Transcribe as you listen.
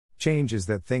Change is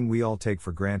that thing we all take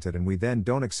for granted and we then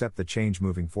don't accept the change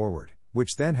moving forward,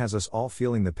 which then has us all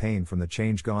feeling the pain from the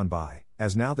change gone by,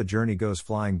 as now the journey goes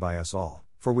flying by us all,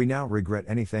 for we now regret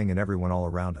anything and everyone all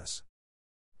around us.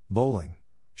 Bowling.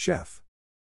 Chef.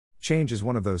 Change is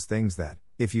one of those things that,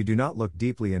 if you do not look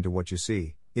deeply into what you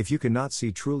see, if you cannot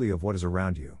see truly of what is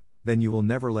around you, then you will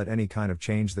never let any kind of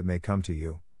change that may come to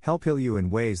you, help heal you in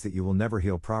ways that you will never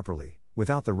heal properly,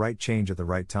 without the right change at the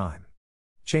right time.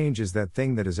 Change is that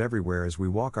thing that is everywhere as we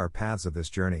walk our paths of this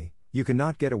journey. You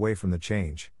cannot get away from the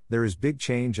change. There is big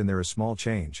change and there is small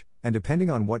change, and depending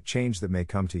on what change that may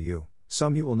come to you,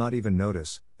 some you will not even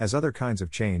notice, as other kinds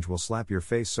of change will slap your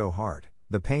face so hard,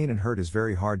 the pain and hurt is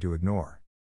very hard to ignore.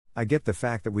 I get the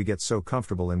fact that we get so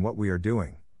comfortable in what we are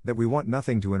doing, that we want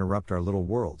nothing to interrupt our little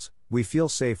worlds, we feel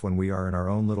safe when we are in our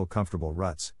own little comfortable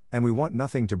ruts, and we want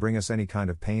nothing to bring us any kind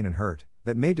of pain and hurt,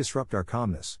 that may disrupt our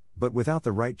calmness, but without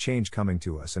the right change coming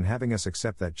to us and having us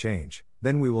accept that change,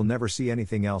 then we will never see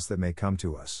anything else that may come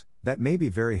to us, that may be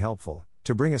very helpful,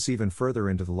 to bring us even further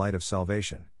into the light of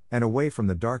salvation, and away from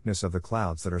the darkness of the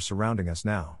clouds that are surrounding us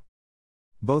now.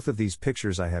 Both of these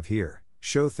pictures I have here,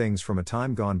 show things from a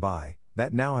time gone by,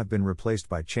 that now have been replaced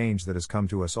by change that has come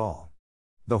to us all.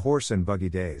 The horse and buggy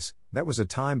days, that was a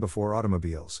time before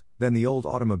automobiles, then the old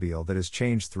automobile that has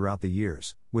changed throughout the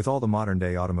years, with all the modern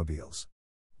day automobiles.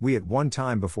 We at one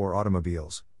time before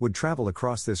automobiles, would travel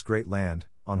across this great land,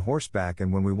 on horseback,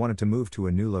 and when we wanted to move to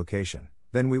a new location,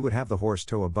 then we would have the horse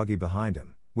tow a buggy behind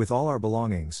him, with all our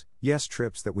belongings. Yes,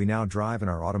 trips that we now drive in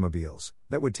our automobiles,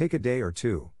 that would take a day or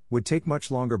two, would take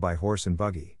much longer by horse and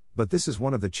buggy, but this is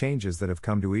one of the changes that have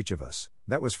come to each of us,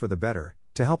 that was for the better,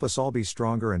 to help us all be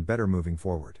stronger and better moving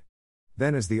forward.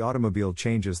 Then as the automobile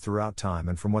changes throughout time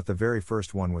and from what the very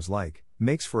first one was like,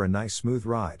 makes for a nice smooth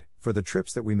ride, for the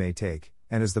trips that we may take,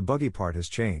 and as the buggy part has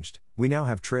changed, we now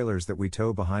have trailers that we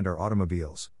tow behind our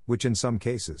automobiles, which in some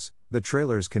cases, the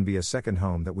trailers can be a second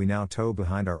home that we now tow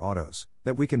behind our autos,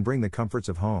 that we can bring the comforts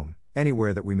of home,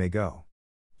 anywhere that we may go.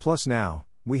 Plus now,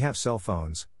 we have cell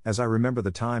phones, as I remember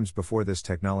the times before this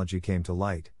technology came to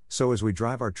light, so as we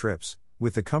drive our trips,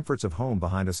 with the comforts of home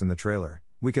behind us in the trailer,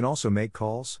 we can also make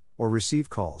calls, or receive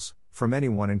calls, from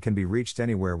anyone and can be reached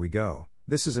anywhere we go.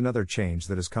 This is another change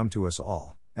that has come to us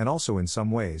all, and also in some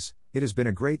ways, it has been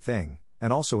a great thing,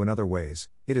 and also in other ways,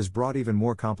 it has brought even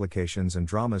more complications and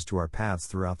dramas to our paths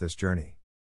throughout this journey.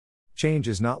 Change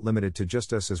is not limited to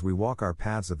just us as we walk our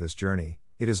paths of this journey,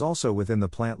 it is also within the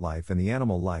plant life and the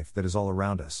animal life that is all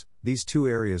around us. These two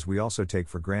areas we also take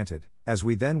for granted, as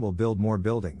we then will build more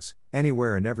buildings,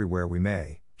 anywhere and everywhere we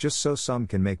may, just so some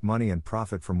can make money and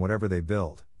profit from whatever they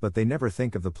build, but they never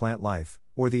think of the plant life,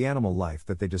 or the animal life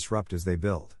that they disrupt as they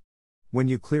build. When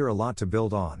you clear a lot to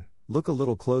build on, look a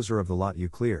little closer of the lot you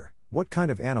clear. What kind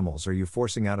of animals are you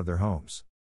forcing out of their homes?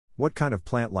 What kind of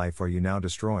plant life are you now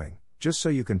destroying, just so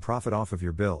you can profit off of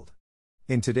your build?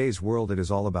 In today's world it is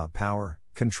all about power,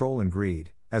 control and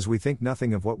greed, as we think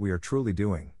nothing of what we are truly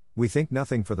doing, we think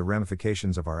nothing for the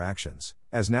ramifications of our actions,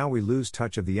 as now we lose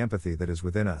touch of the empathy that is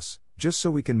within us, just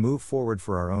so we can move forward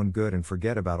for our own good and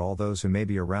forget about all those who may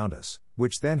be around us,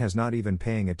 which then has not even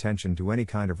paying attention to any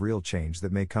kind of real change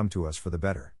that may come to us for the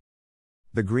better.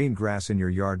 The green grass in your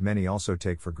yard many also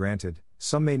take for granted,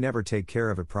 some may never take care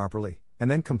of it properly,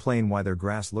 and then complain why their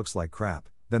grass looks like crap,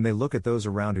 then they look at those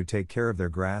around who take care of their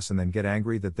grass and then get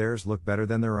angry that theirs look better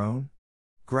than their own.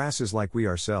 Grass is like we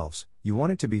ourselves, you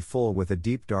want it to be full with a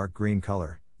deep dark green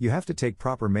color, you have to take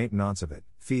proper maintenance of it,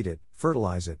 feed it,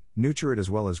 fertilize it, nurture it as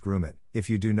well as groom it. If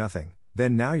you do nothing,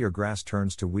 then now your grass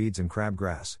turns to weeds and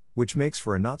crabgrass, which makes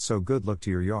for a not so good look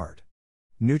to your yard.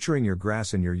 Nurturing your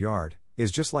grass in your yard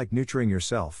is just like nurturing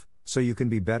yourself, so you can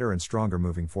be better and stronger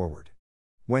moving forward.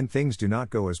 When things do not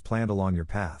go as planned along your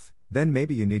path, then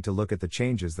maybe you need to look at the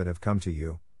changes that have come to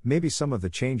you, maybe some of the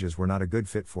changes were not a good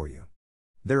fit for you.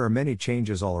 There are many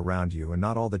changes all around you and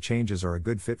not all the changes are a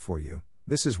good fit for you.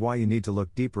 This is why you need to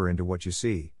look deeper into what you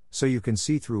see, so you can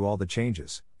see through all the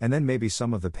changes, and then maybe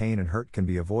some of the pain and hurt can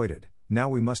be avoided. Now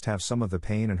we must have some of the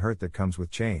pain and hurt that comes with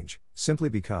change, simply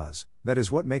because, that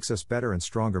is what makes us better and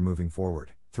stronger moving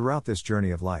forward, throughout this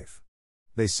journey of life.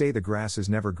 They say the grass is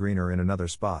never greener in another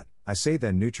spot, I say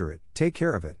then nurture it, take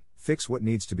care of it, fix what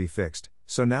needs to be fixed,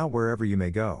 so now wherever you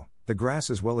may go, the grass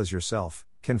as well as yourself,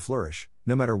 can flourish,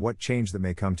 no matter what change that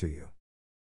may come to you.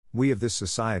 We of this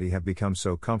society have become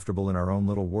so comfortable in our own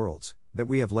little worlds, that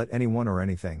we have let anyone or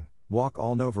anything, walk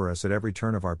all over us at every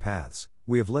turn of our paths.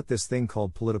 We have let this thing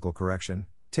called political correction,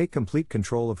 take complete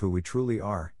control of who we truly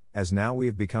are, as now we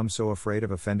have become so afraid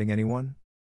of offending anyone.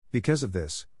 Because of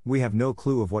this, we have no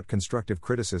clue of what constructive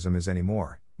criticism is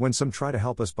anymore, when some try to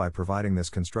help us by providing this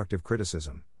constructive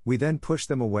criticism, we then push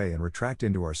them away and retract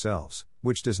into ourselves,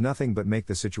 which does nothing but make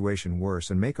the situation worse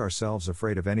and make ourselves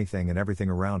afraid of anything and everything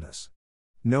around us.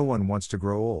 No one wants to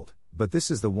grow old, but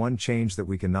this is the one change that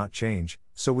we cannot change,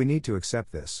 so we need to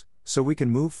accept this, so we can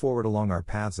move forward along our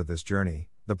paths of this journey.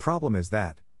 The problem is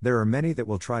that there are many that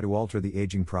will try to alter the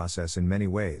aging process in many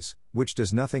ways, which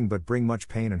does nothing but bring much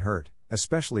pain and hurt,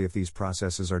 especially if these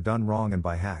processes are done wrong and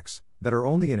by hacks that are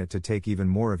only in it to take even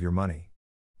more of your money.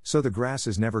 So the grass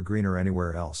is never greener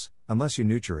anywhere else, unless you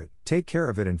nurture it, take care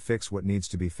of it and fix what needs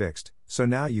to be fixed, so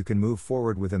now you can move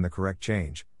forward within the correct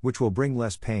change, which will bring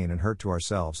less pain and hurt to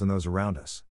ourselves and those around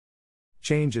us.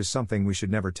 Change is something we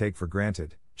should never take for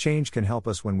granted. Change can help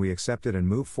us when we accept it and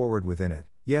move forward within it.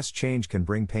 Yes, change can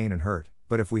bring pain and hurt,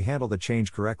 but if we handle the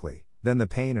change correctly, then the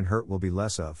pain and hurt will be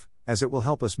less of, as it will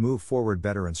help us move forward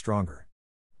better and stronger.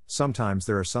 Sometimes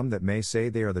there are some that may say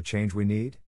they are the change we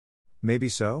need. Maybe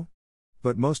so?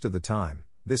 But most of the time,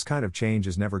 this kind of change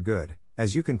is never good,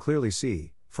 as you can clearly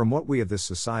see, from what we of this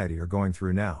society are going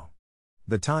through now.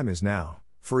 The time is now,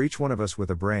 for each one of us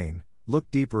with a brain, look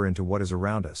deeper into what is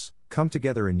around us, come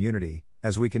together in unity,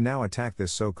 as we can now attack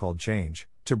this so-called change,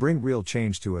 to bring real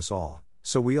change to us all,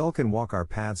 so we all can walk our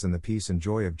paths in the peace and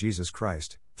joy of Jesus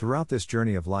Christ, throughout this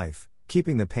journey of life,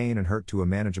 keeping the pain and hurt to a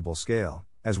manageable scale,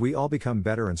 as we all become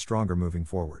better and stronger moving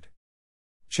forward.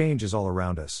 Change is all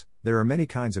around us. There are many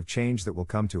kinds of change that will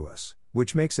come to us,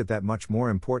 which makes it that much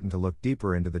more important to look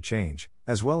deeper into the change,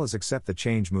 as well as accept the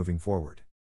change moving forward.